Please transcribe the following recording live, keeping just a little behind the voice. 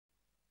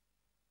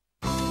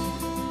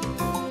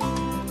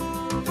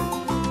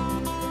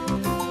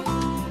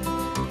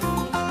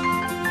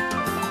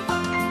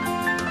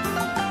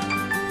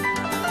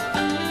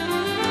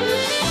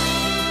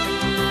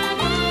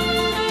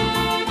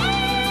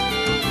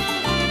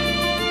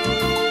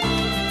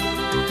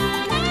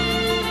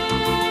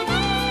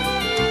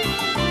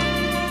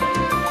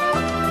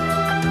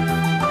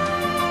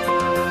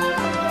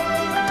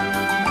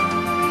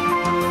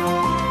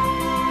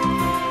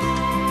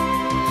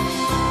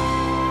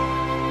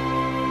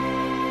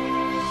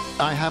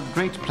I have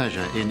great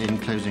pleasure in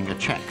enclosing a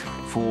cheque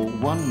for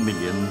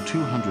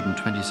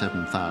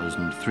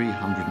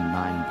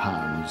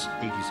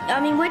 £1,227,309.87. I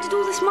mean, where did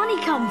all this money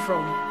come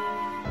from?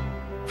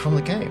 From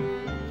the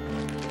game.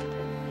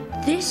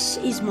 This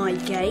is my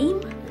game?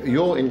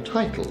 You're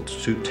entitled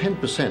to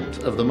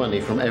 10% of the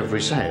money from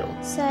every sale.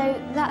 So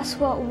that's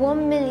what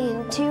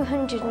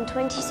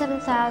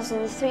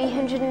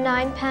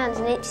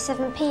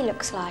 £1,227,309.87p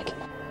looks like.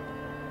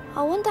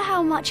 I wonder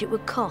how much it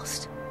would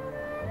cost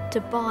to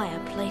buy a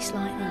place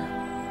like that.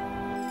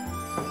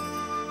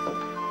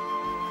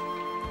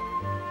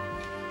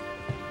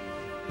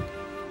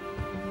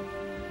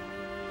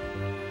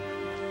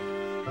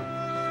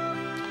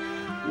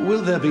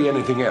 Will there be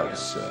anything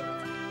else, sir?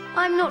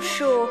 I'm not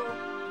sure.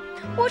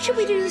 What should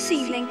we do this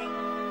evening?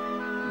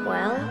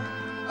 Well,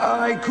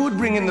 I could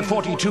bring in the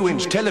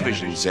 42-inch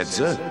television set,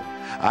 sir.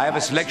 I have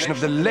a selection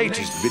of the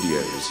latest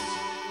videos.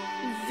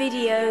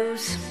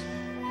 Videos.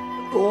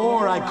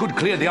 Or I could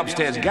clear the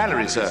upstairs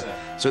gallery, sir,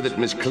 so that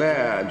Miss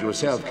Claire and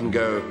yourself can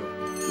go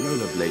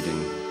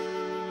rollerblading.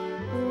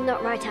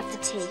 not right after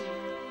tea.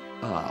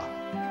 Ah.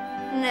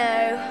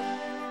 No.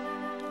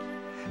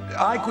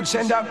 I could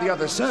send out the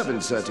other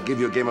servants, sir, to give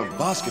you a game of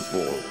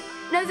basketball.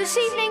 No, this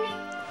evening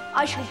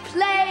I shall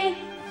play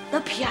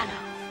the piano.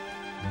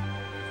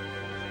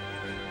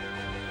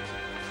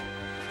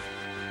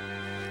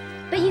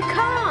 But you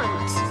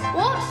can't.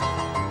 What?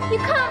 You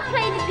can't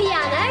play the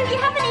piano. You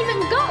haven't even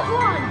got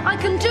one. I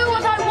can do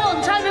what I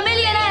want. I'm a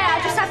millionaire. I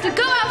just have to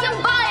go out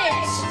and buy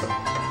it.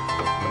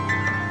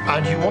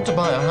 And you want to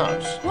buy a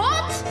house?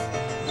 What?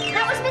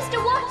 That was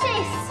Mr.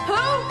 Wattis.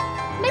 Who?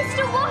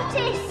 Mr.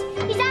 Wattis.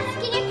 He's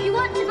asking if you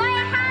want to buy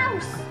a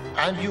house.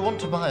 And you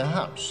want to buy a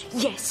house?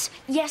 Yes.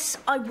 Yes,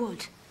 I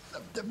would.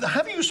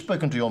 Have you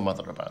spoken to your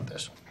mother about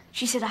this?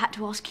 She said I had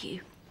to ask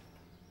you.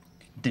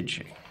 Did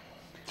she?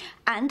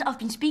 And I've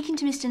been speaking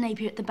to Mr.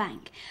 Napier at the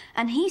bank,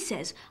 and he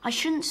says I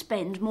shouldn't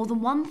spend more than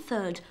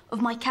 1/3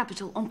 of my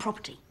capital on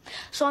property.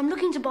 So I'm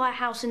looking to buy a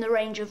house in the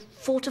range of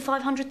 400,000 to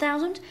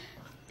 500,000,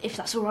 if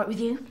that's all right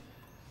with you.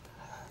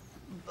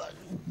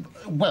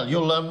 Well,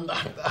 you'll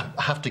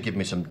have to give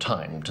me some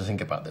time to think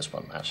about this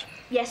one, Matt.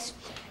 Yes,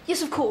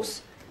 yes, of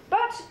course.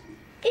 But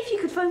if you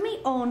could phone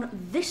me on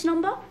this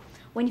number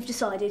when you've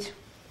decided.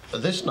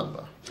 This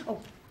number?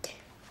 Oh,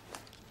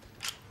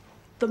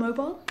 the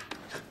mobile?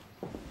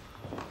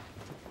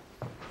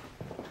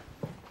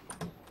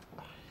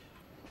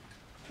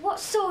 What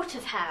sort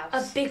of house?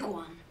 A big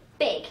one.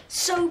 Big?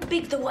 So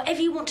big that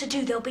whatever you want to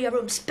do, there'll be a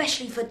room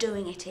specially for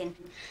doing it in.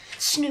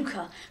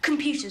 Snooker,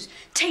 computers,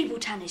 table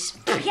tennis,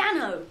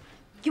 piano.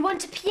 You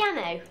want a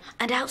piano?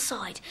 And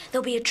outside,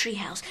 there'll be a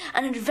treehouse,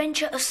 an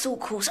adventure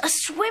assault course, a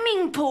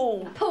swimming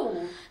pool. A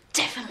pool?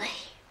 Definitely.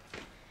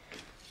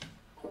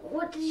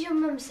 What did your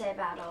mum say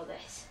about all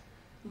this?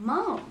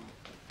 Mum?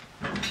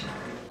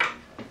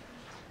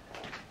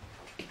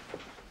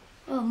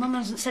 Well, Mum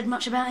hasn't said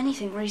much about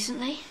anything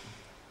recently.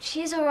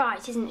 She's all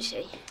right, isn't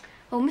she?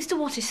 Well, Mr.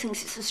 Wattis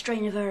thinks it's the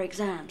strain of her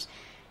exams.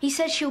 He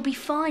says she'll be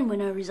fine when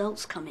her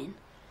results come in.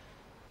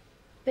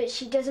 But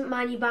she doesn't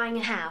mind you buying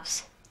a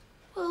house?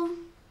 Well,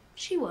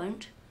 she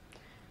won't.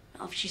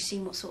 Not after she's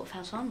seen what sort of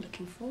house I'm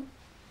looking for.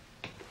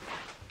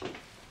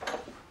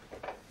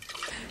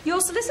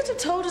 Your solicitor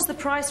told us the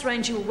price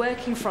range you were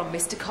working from,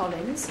 Mr.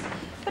 Collins,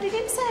 but he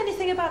didn't say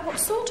anything about what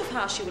sort of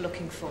house you were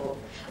looking for.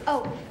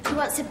 Oh, he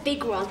wants a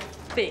big one.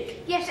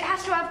 Big? Yes, it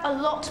has to have a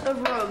lot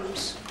of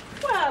rooms.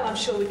 Well, I'm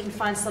sure we can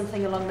find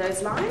something along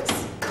those lines.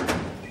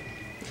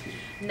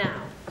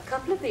 Now, a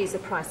couple of these are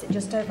priced at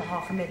just over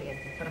 $500,000,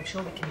 but I'm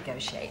sure we can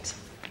negotiate.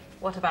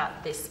 What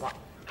about this one?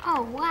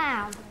 Oh,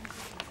 wow.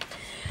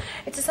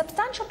 It's a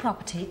substantial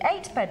property,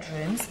 8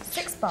 bedrooms,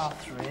 6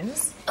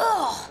 bathrooms.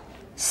 Ugh!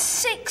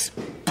 6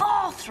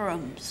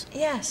 bathrooms!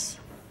 Yes.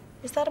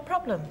 Is that a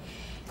problem?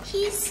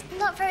 He's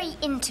not very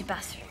into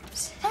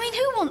bathrooms. I mean,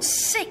 who wants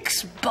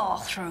 6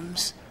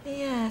 bathrooms?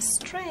 Yes,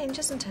 strange,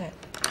 isn't it?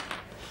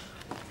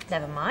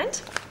 Never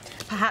mind.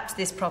 Perhaps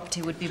this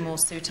property would be more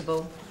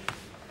suitable.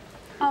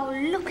 Oh,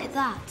 look at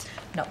that.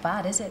 Not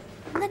bad, is it?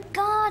 And the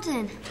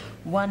garden.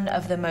 One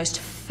of the most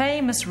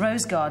famous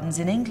rose gardens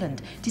in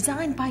England,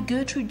 designed by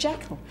Gertrude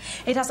Jekyll.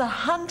 It has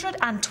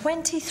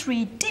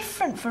 123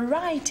 different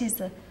varieties.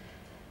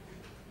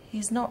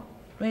 He's not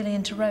really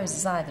into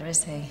roses either,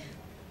 is he?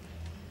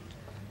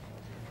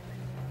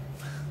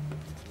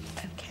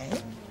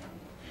 Okay.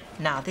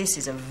 Now, this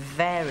is a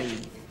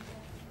very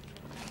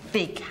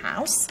big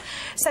house,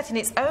 set in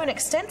its own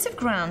extensive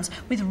grounds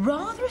with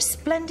rather a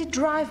splendid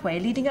driveway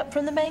leading up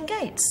from the main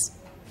gates.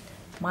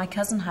 My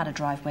cousin had a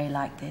driveway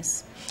like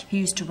this. He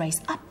used to race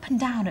up and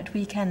down at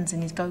weekends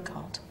in his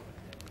go-kart.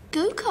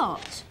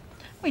 Go-kart?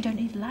 We don't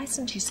need a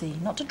licence, you see,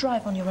 not to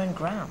drive on your own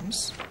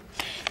grounds.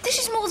 This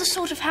is more the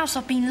sort of house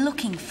I've been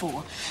looking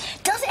for.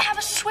 Does it have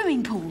a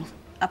swimming pool?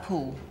 A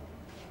pool?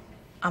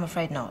 I'm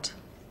afraid not.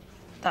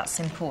 That's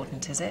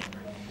important, is it?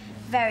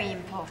 Very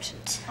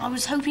important. I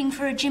was hoping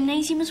for a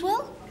gymnasium as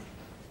well.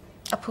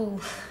 A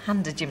pool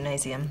and a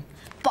gymnasium.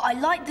 But I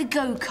like the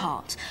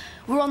go-kart.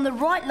 We're on the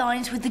right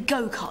lines with the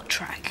go-kart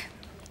track.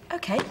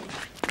 OK.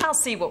 I'll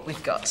see what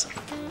we've got.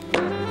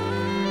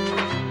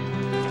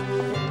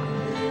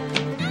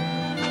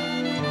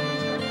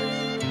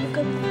 We've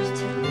got these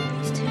two.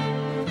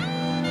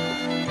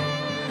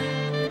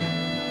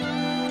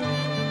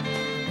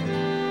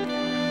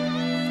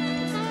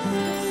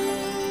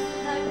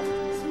 No,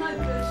 it's no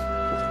good.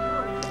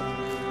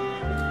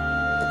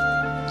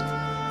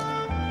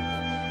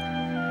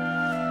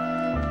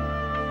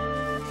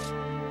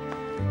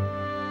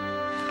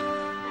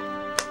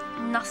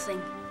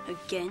 Nothing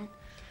again.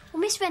 Well,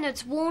 Miss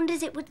Reynolds warned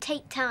us it would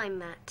take time,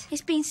 Matt.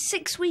 It's been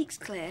 6 weeks,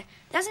 Claire.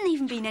 There hasn't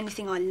even been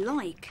anything I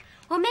like.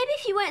 Well, maybe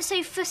if you weren't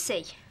so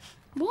fussy.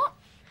 What?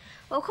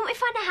 Well, can't we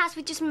find a house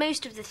with just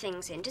most of the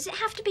things in? Does it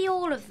have to be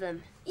all of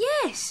them?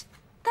 Yes,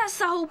 that's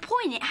the whole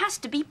point. It has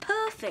to be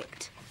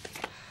perfect.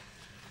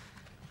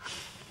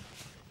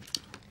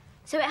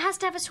 So it has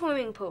to have a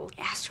swimming pool?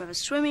 It has to have a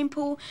swimming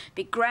pool,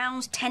 big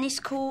grounds, tennis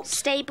courts.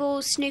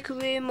 Stables, snooker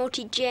room,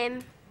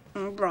 multi-gym.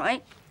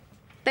 Right.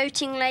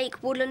 Boating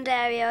lake, woodland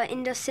area,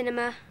 indoor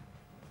cinema.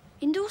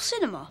 Indoor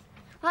cinema?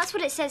 Well, that's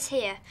what it says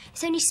here.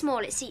 It's only small,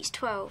 it seats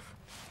 12.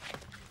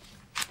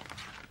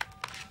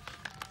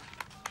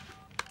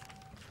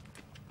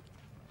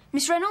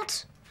 Miss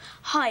Reynolds?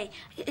 Hi.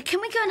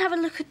 Can we go and have a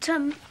look at,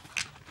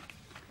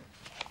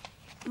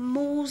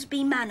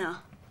 Moresby Manor?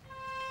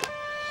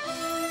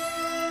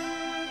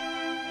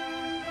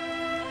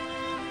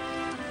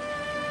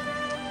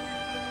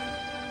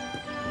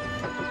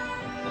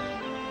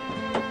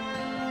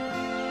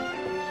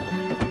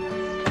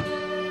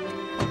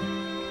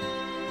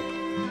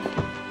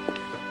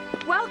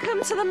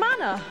 Welcome to the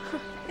manor.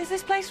 Is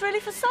this place really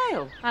for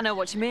sale? I know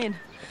what you mean.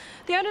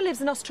 The owner lives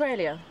in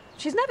Australia.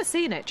 She's never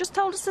seen it, just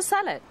told us to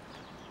sell it.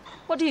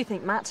 What do you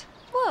think, Matt?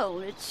 Well,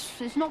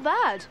 it's not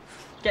bad.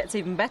 Gets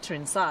even better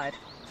inside.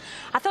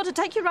 I thought I'd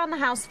take you around the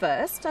house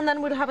first, and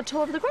then we'd have a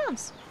tour of the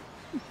grounds.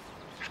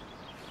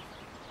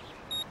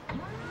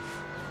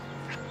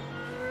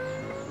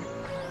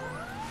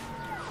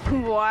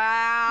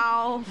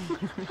 Wow.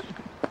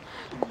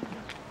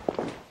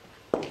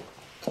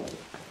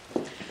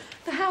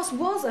 The house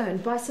was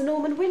owned by Sir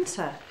Norman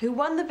Winter, who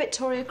won the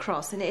Victoria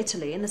Cross in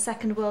Italy in the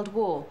Second World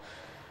War,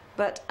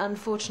 but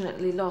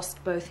unfortunately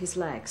lost both his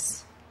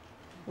legs.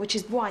 Which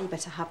is why you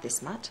better have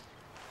this, Matt.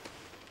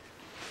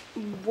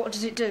 What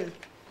does it do?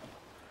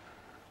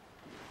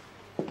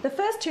 The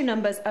first two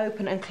numbers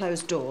open and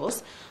close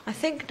doors. I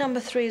think number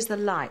 3 is the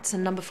lights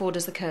and number 4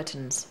 does the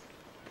curtains.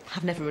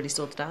 I've never really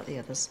sorted out the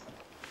others.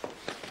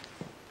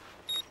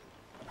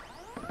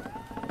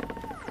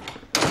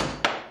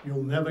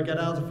 You'll never get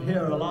out of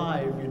here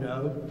alive, you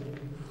know.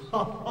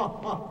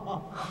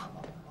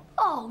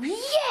 Oh,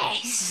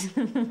 yes!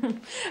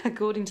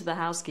 According to the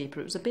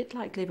housekeeper, it was a bit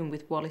like living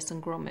with Wallace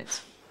and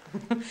Gromit.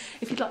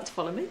 If you'd like to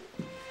follow me.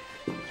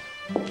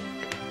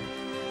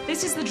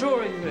 This is the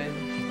drawing room.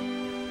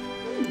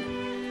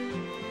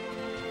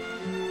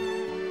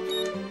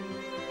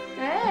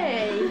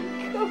 Hey,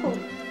 cool.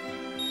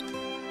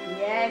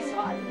 Yes,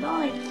 I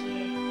like it.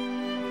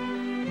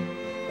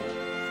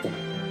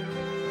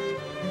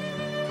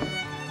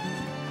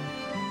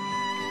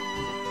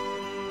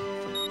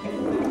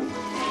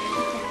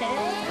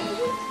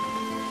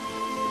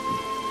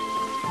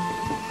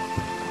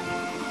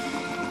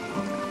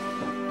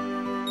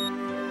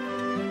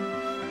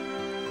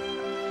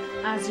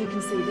 As you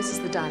can see, this is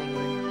the dining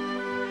room.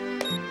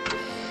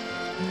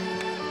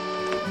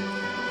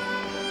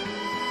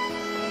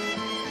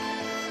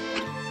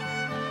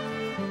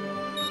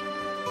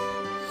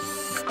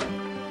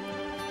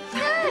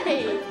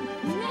 Hey,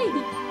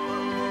 me.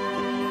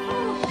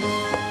 Oh,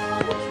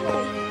 which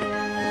way?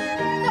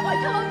 No, I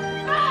can't.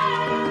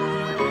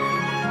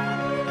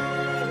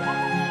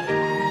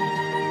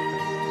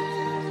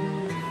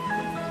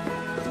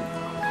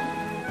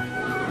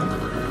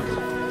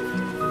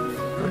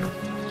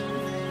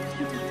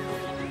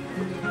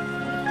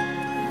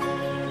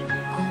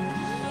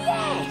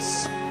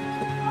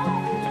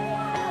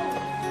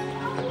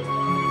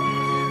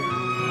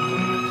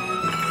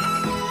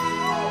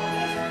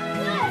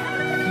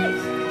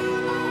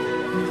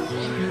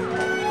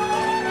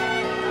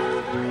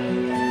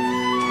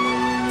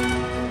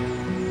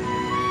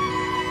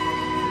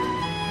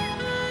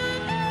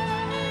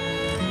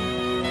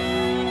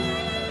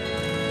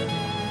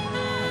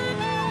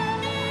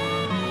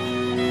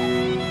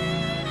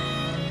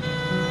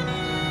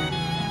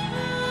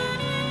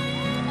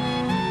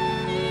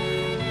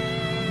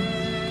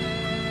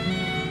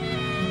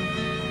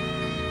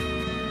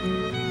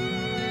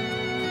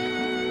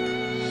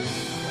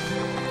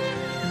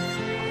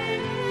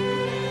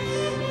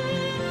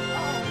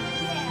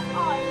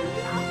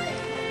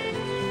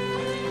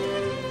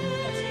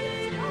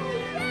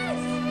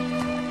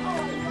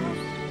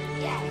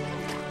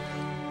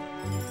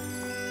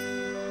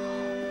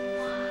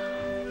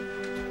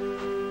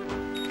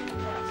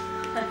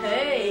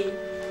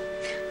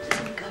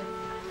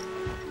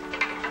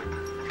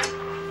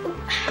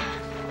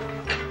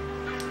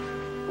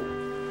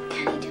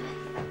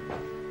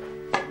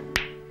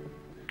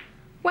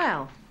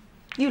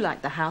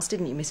 liked the house,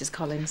 didn't you, Mrs.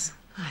 Collins?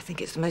 I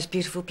think it's the most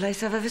beautiful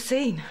place I've ever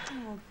seen.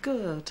 Oh,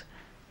 good.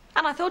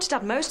 And I thought it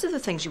had most of the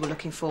things you were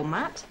looking for,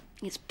 Matt.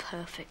 It's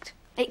perfect.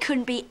 It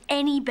couldn't be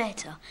any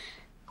better.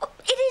 Oh,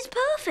 it is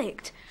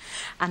perfect.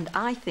 And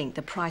I think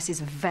the price is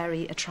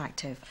very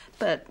attractive.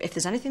 But if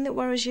there's anything that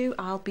worries you,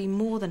 I'll be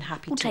more than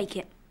happy We'll to... take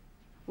it.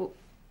 Well,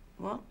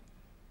 what?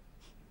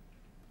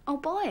 I'll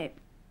buy it.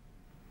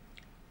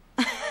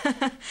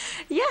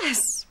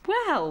 Yes,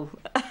 well,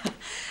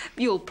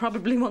 you'll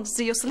probably want to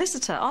see your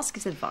solicitor, ask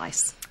his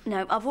advice.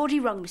 No, I've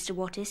already rung Mr.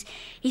 Wattis.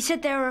 He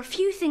said there are a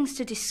few things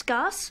to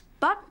discuss,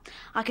 but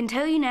I can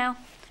tell you now,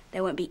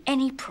 there won't be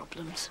any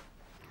problems.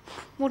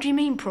 What do you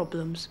mean,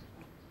 problems?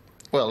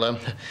 Well,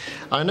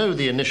 I know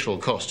the initial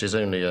cost is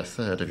only a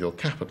third of your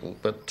capital,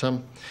 but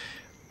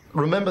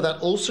remember that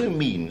also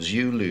means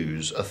you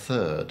lose a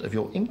third of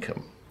your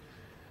income.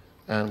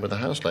 And with a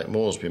house like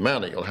Moresby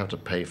Manor, you'll have to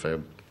pay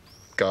for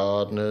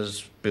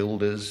gardeners,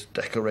 builders,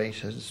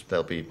 decorators.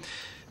 There'll be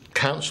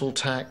council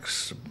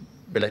tax,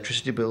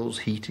 electricity bills,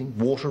 heating,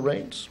 water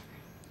rates.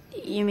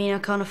 You mean I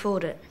can't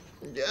afford it?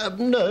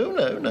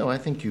 No. I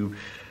think you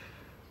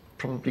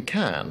probably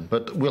can,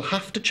 but we'll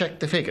have to check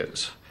the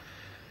figures.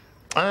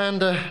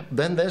 And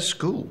then there's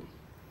school.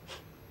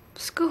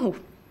 School?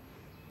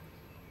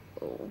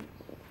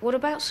 What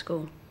about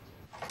school?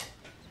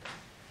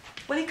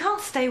 Well, you can't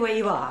stay where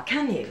you are,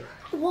 can you?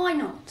 Why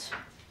not?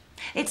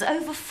 It's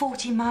over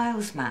 40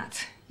 miles,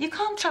 Matt. You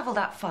can't travel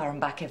that far and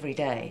back every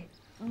day.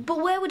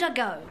 But where would I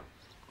go?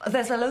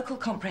 There's a local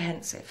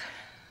comprehensive,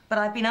 but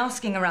I've been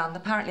asking around.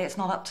 Apparently it's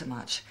not up to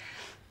much.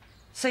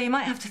 So you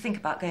might have to think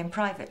about going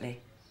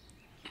privately.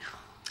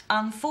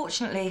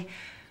 Unfortunately,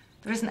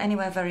 there isn't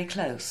anywhere very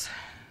close,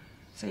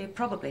 so you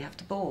probably have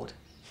to board.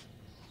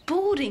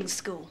 Boarding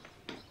school?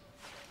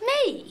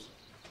 Me?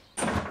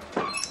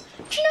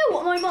 Do you know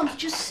what my mum's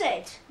just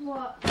said?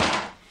 What?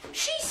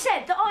 She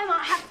said that I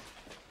might have...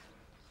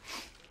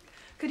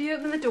 Could you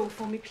open the door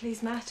for me,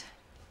 please, Matt?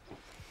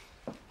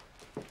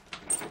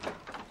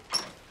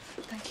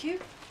 Thank you.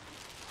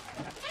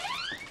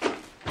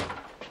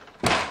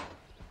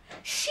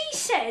 She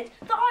said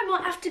that I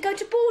might have to go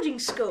to boarding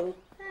school.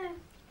 I mean,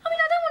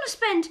 I don't want to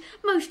spend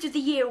most of the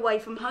year away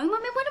from home. I mean,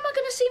 when am I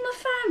going to see my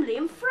family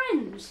and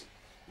friends?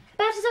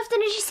 About as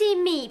often as you see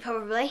me,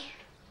 probably.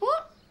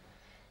 What?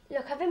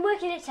 Look, I've been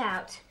working it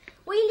out.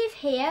 We live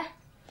here.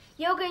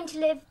 You're going to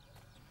live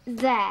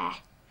there.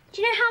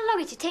 Do you know how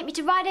long it'd take me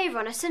to ride over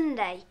on a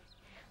Sunday?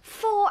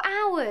 4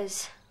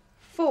 hours.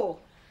 4.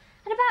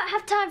 And about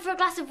have time for a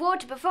glass of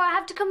water before I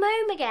have to come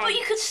home again. But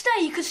you could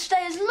stay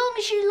as long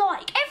as you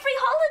like, every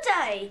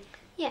holiday.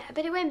 Yeah,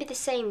 but it won't be the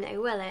same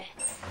though, will it?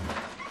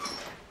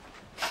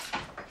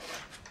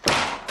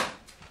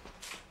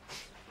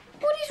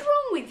 What is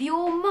wrong with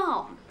your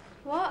mum?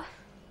 What?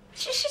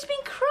 She's been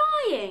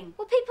crying.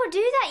 Well, people do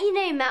that, you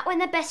know, Matt, when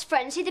their best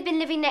friends who they've been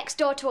living next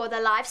door to all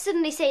their lives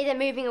suddenly say they're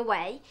moving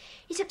away.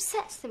 It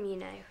upsets them, you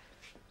know.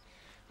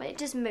 Well, it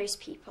does most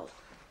people.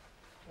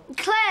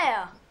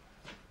 Claire!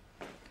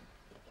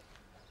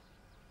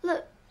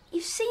 Look,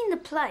 you've seen the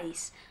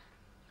place.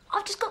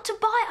 I've just got to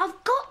buy it.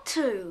 I've got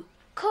to.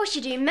 Of course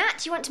you do,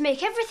 Matt. You want to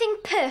make everything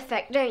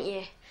perfect, don't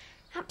you?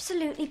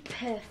 Absolutely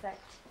perfect.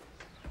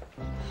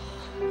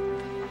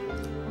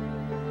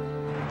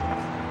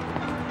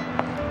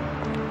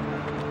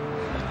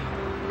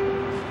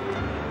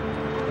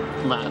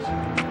 Matt?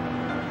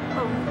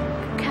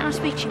 Oh, can I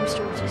speak to you,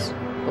 Mr. Wattis?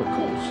 Of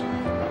course.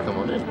 Come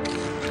on in.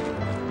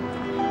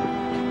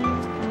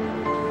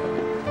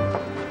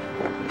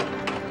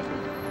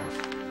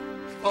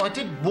 Well, I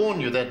did warn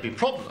you there'd be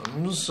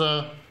problems,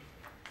 but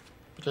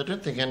I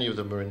don't think any of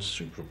them are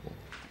insuperable.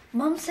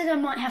 Mum said I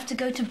might have to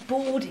go to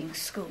boarding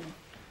school.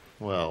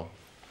 Well,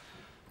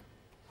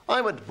 I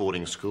went to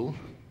boarding school.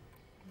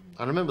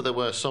 I remember there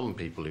were some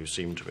people who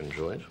seemed to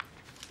enjoy it.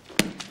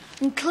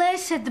 And Claire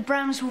said the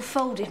Browns will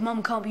fold if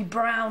Mum can't be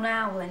Brown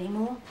Owl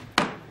anymore.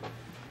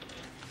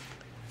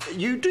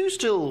 You do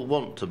still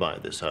want to buy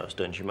this house,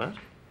 don't you, Matt?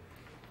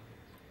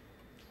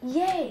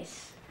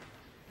 Yes.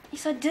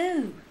 Yes, I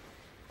do.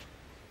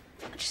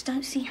 I just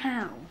don't see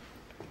how.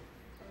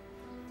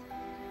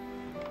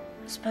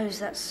 I suppose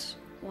that's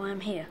why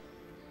I'm here.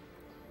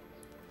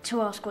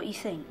 To ask what you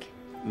think.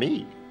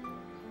 Me?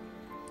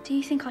 Do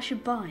you think I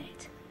should buy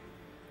it?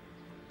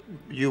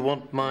 You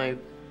want my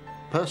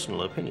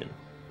personal opinion?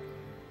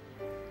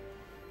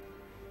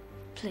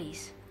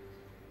 Please.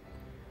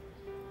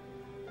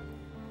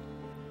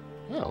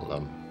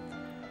 Well,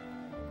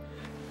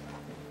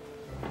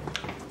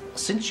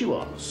 since you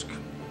ask,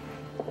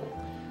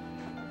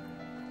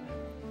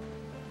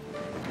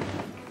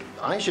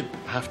 I should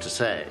have to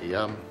say,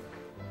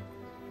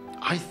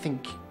 I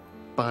think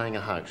buying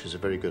a house is a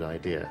very good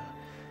idea,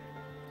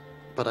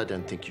 but I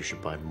don't think you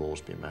should buy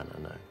Moresby Manor,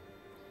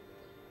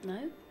 no.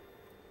 No?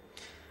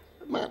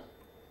 Matt,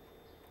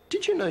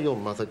 did you know your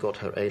mother got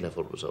her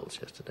A-level results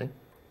yesterday?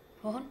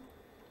 What?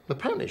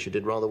 Apparently she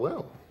did rather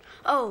well.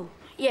 Oh,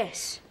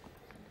 yes.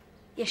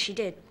 Yes, she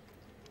did.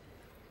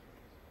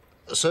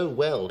 So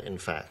well, in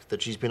fact,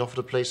 that she's been offered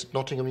a place at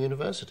Nottingham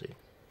University.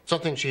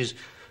 Something she's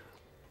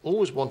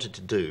always wanted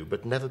to do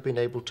but never been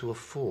able to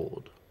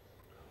afford.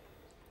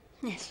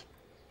 Yes.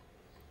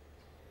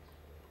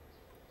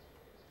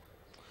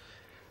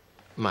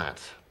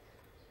 Matt,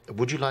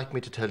 would you like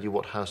me to tell you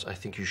what house I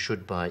think you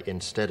should buy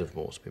instead of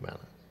Moresby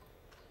Manor?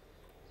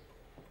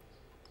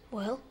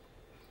 Well?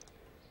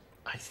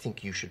 I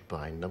think you should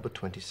buy number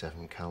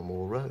 27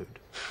 Calmore Road.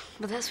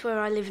 But that's where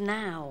I live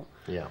now.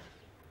 Yeah.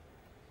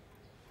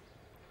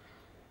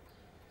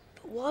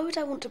 But why would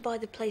I want to buy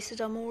the place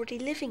that I'm already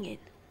living in?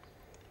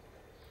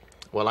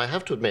 Well, I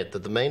have to admit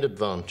that the main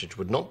advantage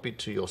would not be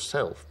to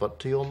yourself, but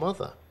to your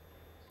mother.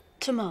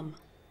 To Mum?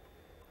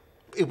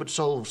 It would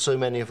solve so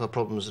many of her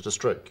problems at a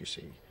stroke, you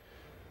see.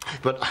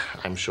 But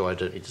I'm sure I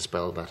don't need to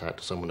spell that out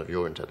to someone of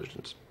your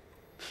intelligence.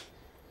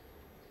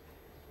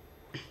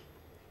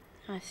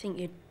 I think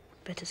you'd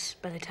better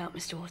spell it out,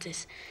 Mr.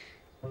 Wattis.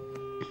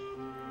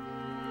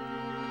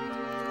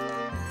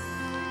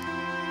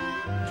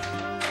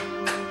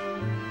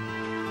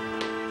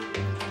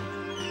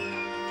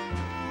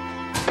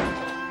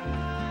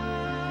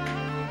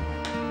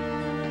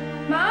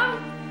 Mum?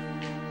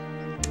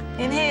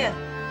 In here.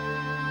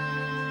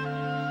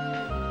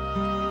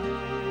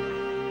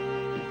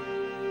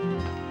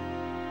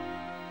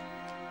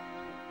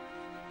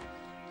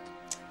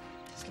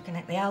 Just looking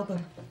at the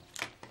album.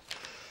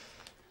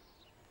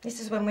 This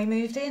is when we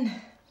moved in,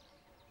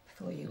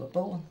 before you were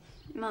born.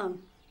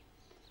 Mum?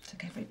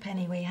 Took every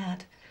penny we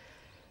had.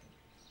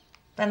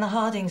 Then the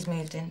Hardings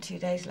moved in 2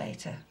 days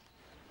later.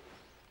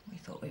 We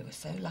thought we were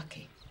so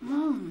lucky.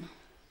 Mum?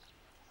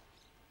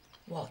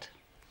 What?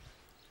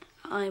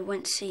 I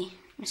went to see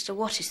Mr.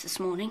 Wattis this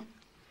morning.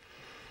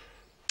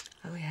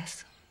 Oh,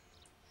 yes.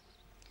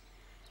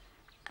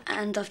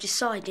 And I've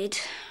decided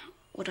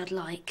what I'd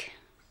like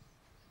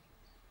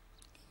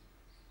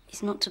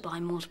is not to buy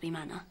Moresby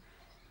Manor,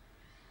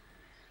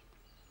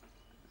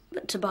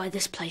 but to buy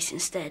this place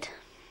instead.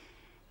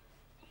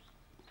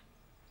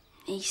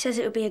 He says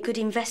it would be a good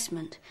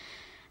investment,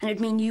 and it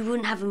would mean you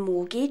wouldn't have a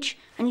mortgage,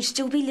 and you'd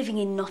still be living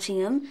in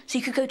Nottingham, so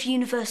you could go to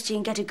university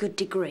and get a good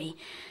degree.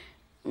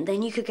 And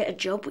then you could get a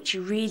job which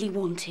you really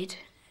wanted,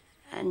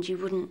 and you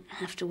wouldn't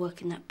have to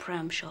work in that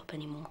pram shop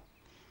anymore.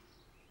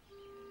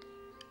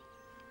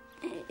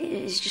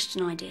 It's just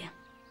an idea.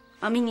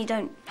 I mean, you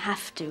don't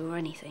have to or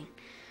anything.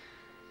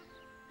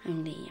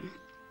 Only,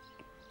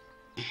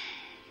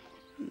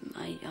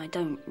 I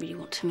don't really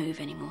want to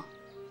move anymore.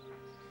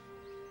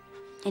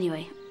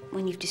 Anyway,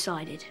 when you've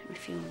decided,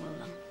 if you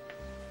will,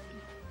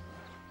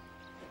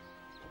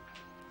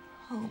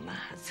 Oh,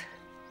 Matt.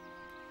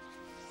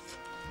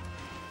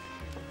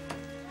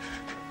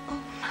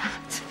 Oh,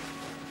 Matt.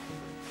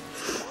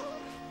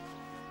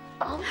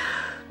 Oh,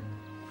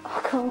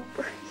 I can't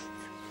breathe.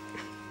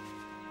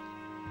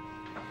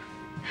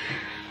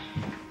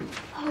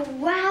 Oh,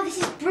 wow, this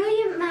is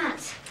brilliant,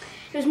 Matt.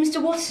 It was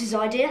Mr. Watts'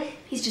 idea.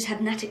 He's just had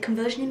an attic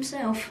conversion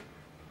himself.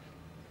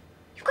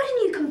 You've got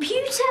a new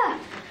computer.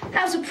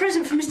 That was a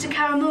present from Mr.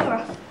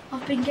 Karamura.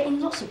 I've been getting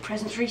lots of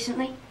presents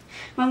recently.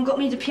 Mum got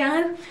me the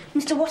piano,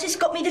 Mr. Wattis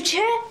got me the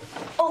chair.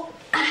 Oh,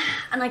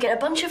 and I get a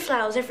bunch of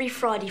flowers every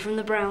Friday from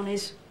the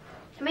Brownies.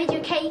 I made you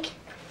a cake.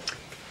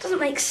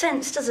 Doesn't make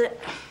sense, does it?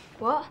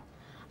 What?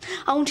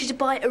 I wanted to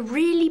buy a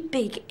really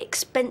big,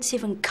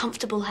 expensive and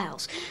comfortable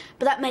house,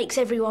 but that makes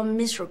everyone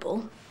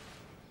miserable.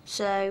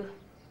 So,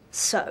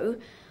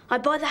 I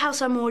buy the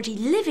house I'm already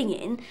living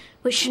in,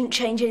 which shouldn't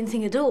change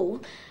anything at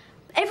all.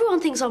 Everyone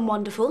thinks I'm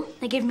wonderful.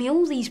 They give me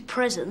all these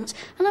presents,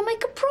 and I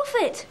make a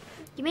profit.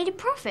 You made a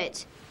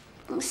profit?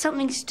 It's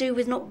something to do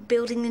with not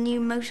building the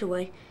new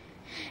motorway.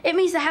 It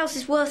means the house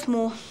is worth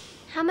more.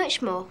 How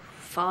much more?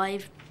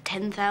 5,000,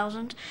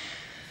 10,000.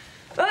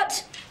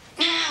 But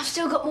I've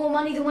still got more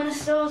money than when I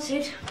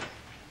started.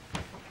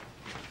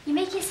 You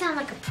make it sound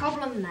like a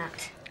problem,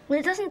 Matt. Well,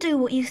 it doesn't do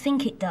what you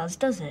think it does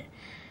it?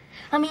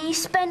 I mean, you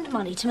spend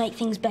money to make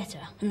things better,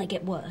 and they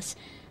get worse.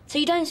 So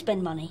you don't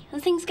spend money,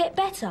 and things get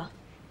better.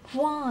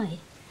 Why?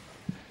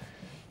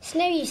 It's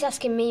no use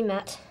asking me,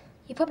 Matt.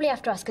 You probably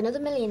have to ask another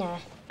millionaire.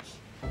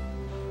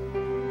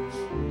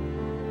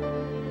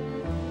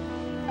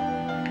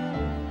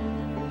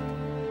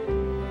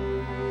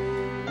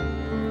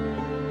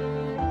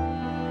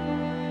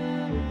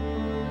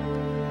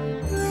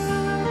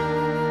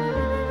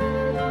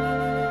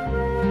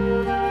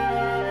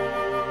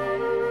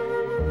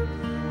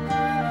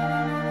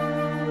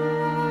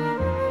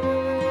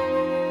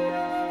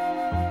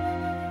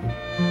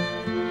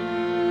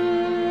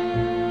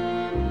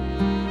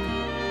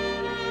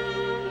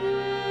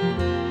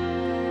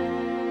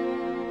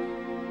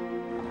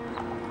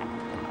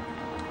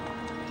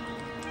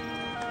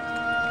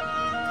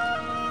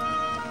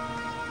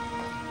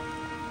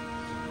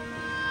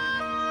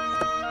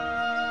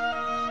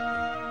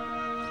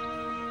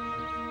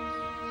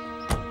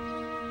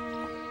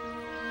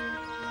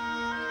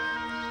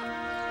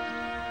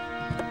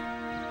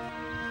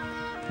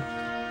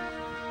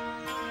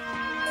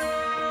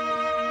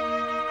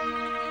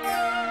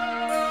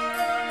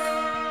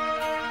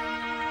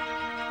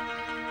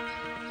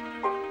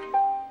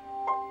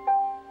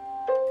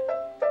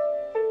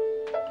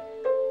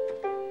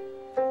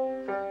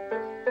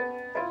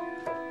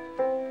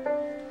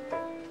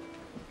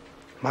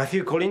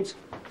 Matthew Collins.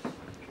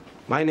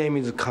 My name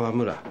is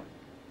Kawamura.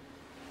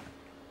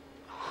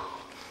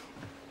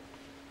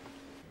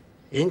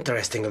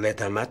 Interesting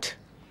letter, Matt.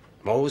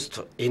 Most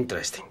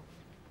interesting.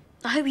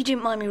 I hope you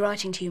didn't mind me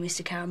writing to you,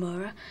 Mr.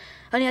 Karamura.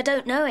 Only I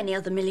don't know any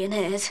other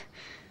millionaires.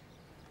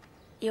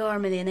 You are a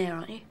millionaire,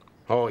 aren't you?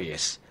 Oh,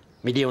 yes.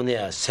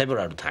 Millionaire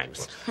several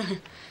times.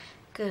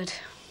 Good.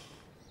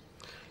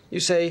 You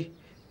say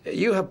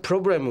you have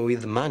problem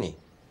with money.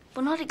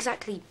 Well, not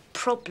exactly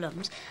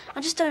problems.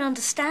 I just don't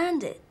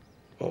understand it.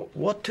 Oh,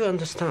 what to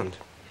understand?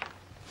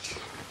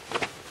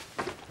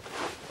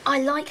 I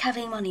like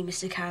having money,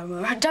 Mr.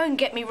 Karamura. Don't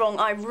get me wrong,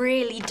 I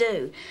really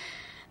do.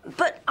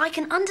 But I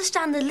can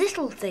understand the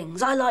little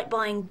things. I like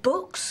buying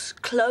books,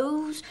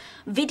 clothes,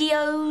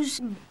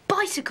 videos,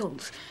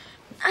 bicycles.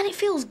 And it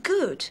feels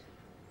good.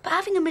 But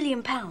having £1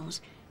 million,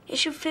 it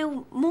should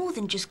feel more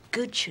than just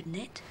good, shouldn't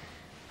it?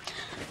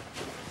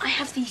 I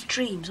have these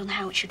dreams on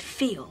how it should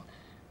feel.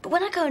 But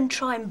when I go and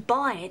try and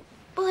buy it,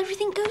 well,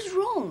 everything goes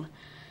wrong.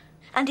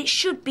 And it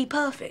should be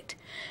perfect.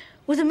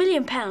 With £1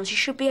 million, you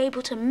should be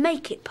able to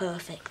make it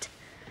perfect.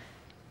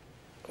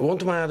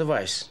 Want my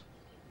advice?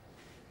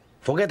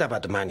 Forget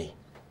about money.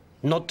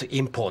 Not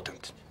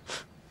important.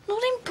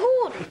 Not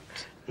important?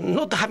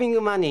 Not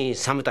having money is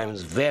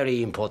sometimes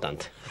very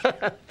important.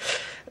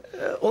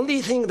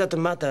 Only thing that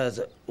matters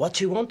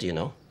what you want, you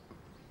know.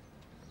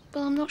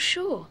 Well, I'm not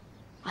sure.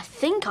 I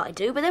think I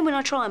do, but then when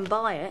I try and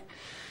buy it...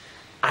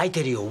 I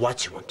tell you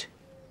what you want.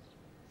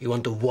 You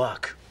want to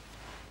work.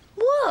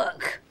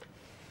 Work?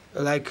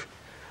 Like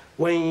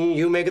when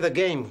you make the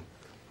game.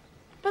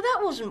 But that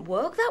wasn't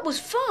work, that was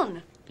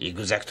fun.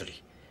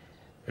 Exactly.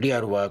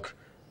 Real work,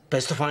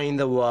 best fun in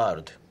the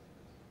world.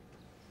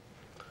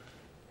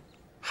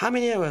 How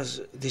many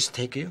hours this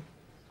take you?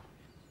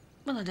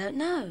 Well, I don't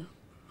know.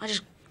 I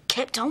just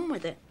kept on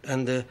with it.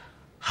 And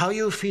how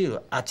you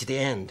feel at the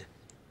end?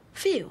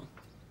 Feel?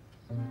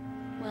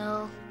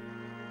 Well...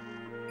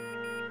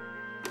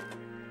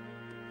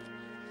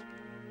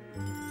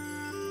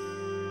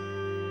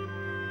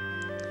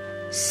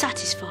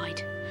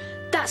 satisfied.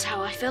 That's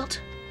how I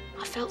felt.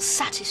 I felt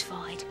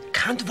satisfied.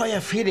 Can't buy a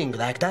feeling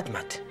like that,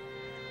 Matt.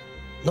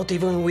 Not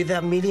even with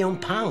 £1 million.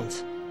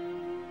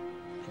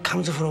 It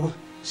comes from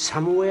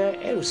somewhere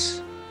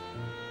else.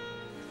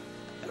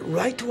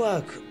 Right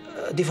work,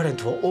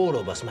 different for all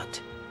of us, Matt.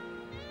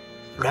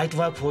 Right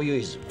work for you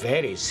is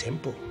very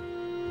simple.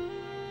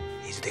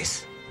 Is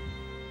this?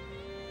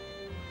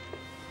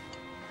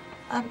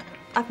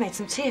 I've made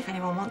some tea if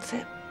anyone wants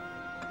it.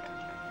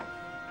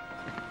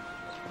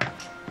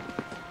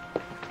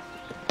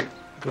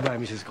 Goodbye,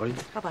 Mrs.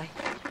 Collins. Bye-bye.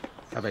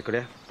 Bye-bye,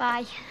 Claire.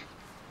 Bye.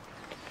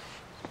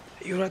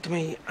 You write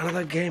me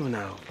another game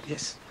now,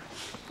 yes?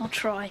 I'll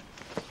try.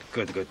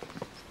 Good, good.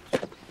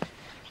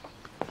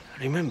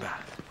 Remember,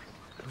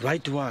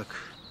 right work,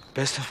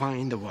 best fun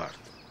in the world.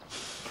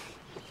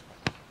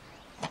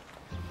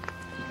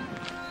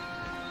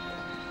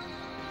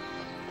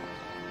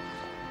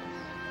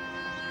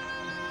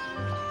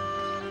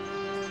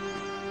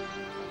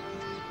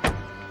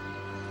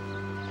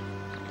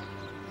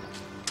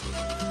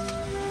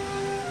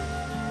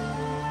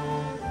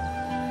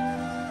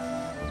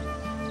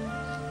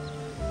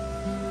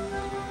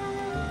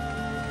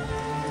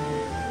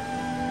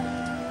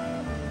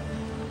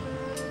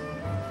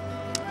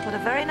 What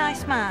a very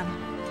nice man.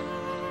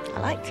 I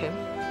liked him.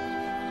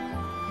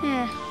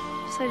 Yeah,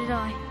 so did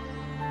I.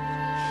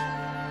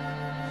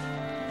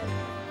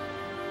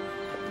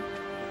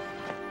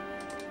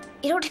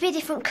 It ought to be a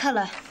different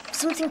colour.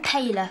 Something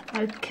paler.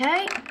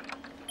 OK.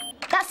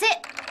 That's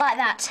it. Like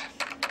that.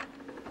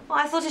 Well,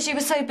 I thought as you were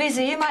so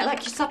busy, you might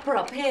like your supper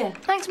up here.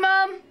 Thanks,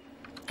 Mum.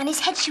 And his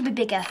head should be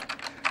bigger.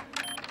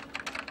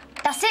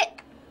 That's it.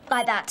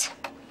 Like that.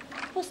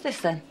 What's this,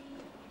 then?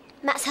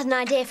 Matt's had an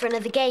idea for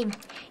another game.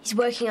 He's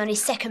working on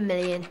his second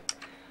million.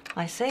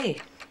 I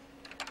see.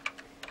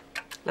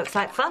 Looks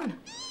like fun.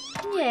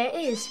 Yeah, it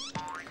is.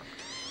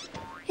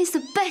 It's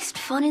the best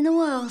fun in the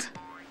world.